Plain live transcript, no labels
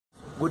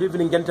Good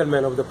evening,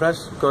 gentlemen of the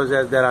press, because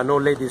there are no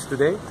ladies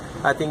today.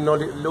 I think all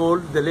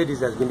the ladies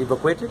has been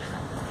evacuated.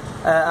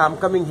 I'm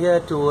coming here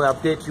to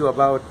update you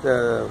about,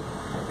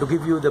 to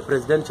give you the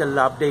presidential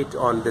update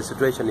on the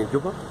situation in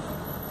Juba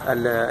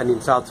and in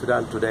South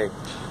Sudan today.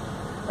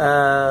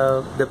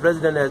 The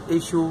president has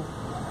issued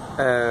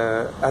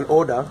an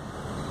order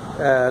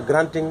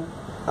granting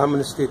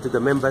amnesty to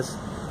the members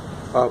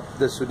of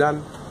the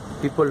Sudan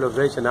People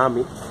Liberation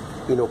Army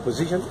in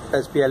opposition,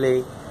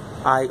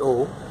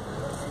 SPLA-IO,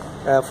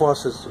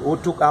 forces who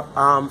took up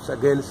arms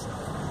against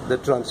the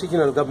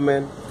Transitional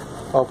Government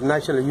of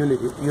National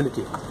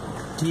Unity,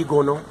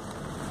 TGoNU,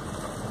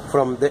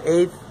 from the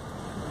 8th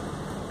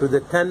to the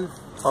 10th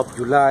of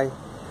July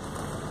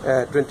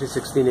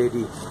 2016 AD.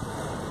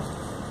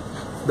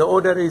 The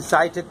order is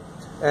cited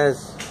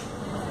as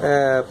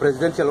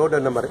Presidential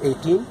Order number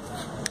 18,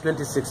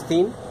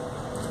 2016,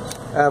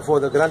 for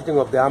the granting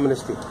of the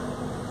amnesty.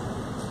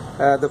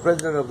 The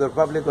President of the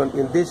Republic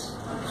in this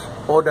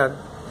order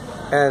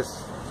has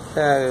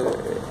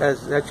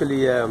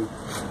actually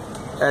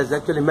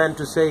meant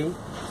to say,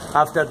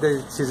 after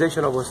the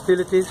cessation of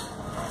hostilities,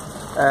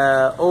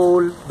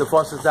 all the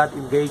forces that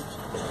engage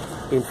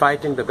in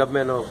fighting the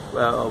government of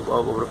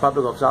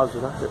Republic of South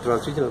Sudan, the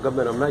Transitional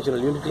Government of National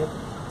Unity,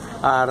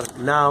 are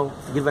now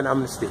given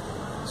amnesty.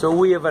 So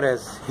whoever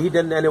is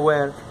hidden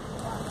anywhere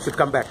should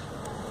come back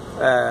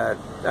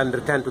and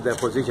return to their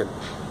position.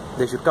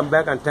 They should come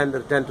back and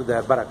return to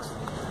their barracks.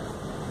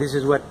 This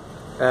is what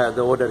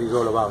the order is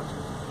all about.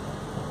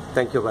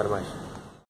 Thank you very much.